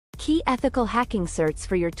key ethical hacking certs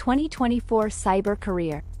for your 2024 cyber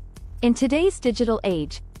career. In today's digital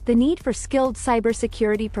age, the need for skilled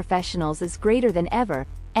cybersecurity professionals is greater than ever,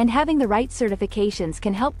 and having the right certifications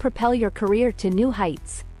can help propel your career to new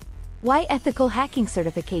heights. Why ethical hacking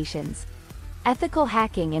certifications? Ethical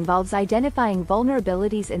hacking involves identifying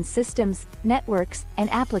vulnerabilities in systems, networks, and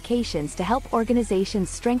applications to help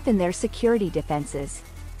organizations strengthen their security defenses.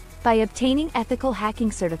 By obtaining ethical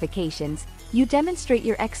hacking certifications, you demonstrate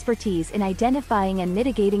your expertise in identifying and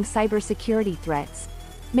mitigating cybersecurity threats,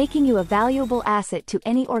 making you a valuable asset to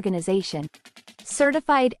any organization.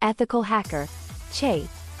 Certified Ethical Hacker, CE.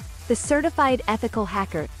 The Certified Ethical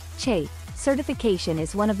Hacker, CE, certification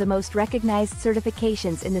is one of the most recognized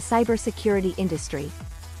certifications in the cybersecurity industry.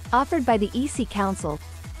 Offered by the EC Council,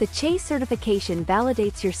 the CE certification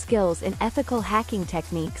validates your skills in ethical hacking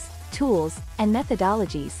techniques, tools, and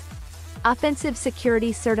methodologies. Offensive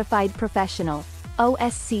Security Certified Professional,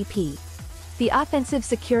 OSCP. The Offensive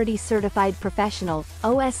Security Certified Professional,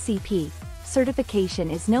 OSCP,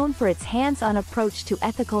 certification is known for its hands-on approach to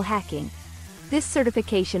ethical hacking. This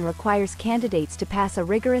certification requires candidates to pass a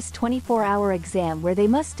rigorous 24-hour exam where they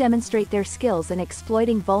must demonstrate their skills in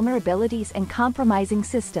exploiting vulnerabilities and compromising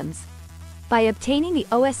systems. By obtaining the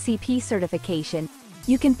OSCP certification,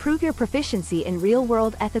 you can prove your proficiency in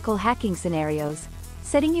real-world ethical hacking scenarios,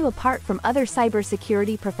 setting you apart from other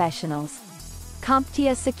cybersecurity professionals.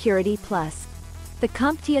 CompTIA Security Plus. The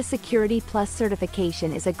CompTIA Security Plus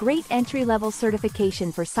certification is a great entry-level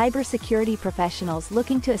certification for cybersecurity professionals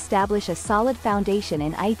looking to establish a solid foundation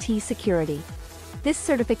in IT security. This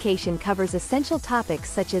certification covers essential topics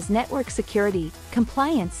such as network security,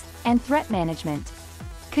 compliance, and threat management.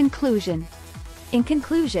 Conclusion. In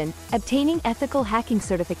conclusion, obtaining ethical hacking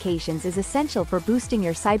certifications is essential for boosting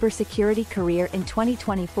your cybersecurity career in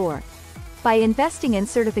 2024. By investing in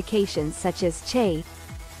certifications such as CE,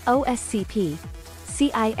 OSCP,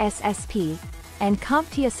 CISSP, and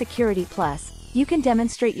CompTIA Security Plus, you can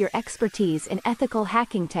demonstrate your expertise in ethical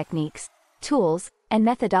hacking techniques, tools, and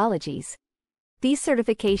methodologies. These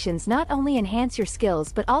certifications not only enhance your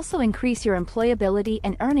skills but also increase your employability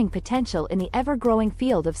and earning potential in the ever-growing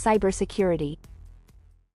field of cybersecurity.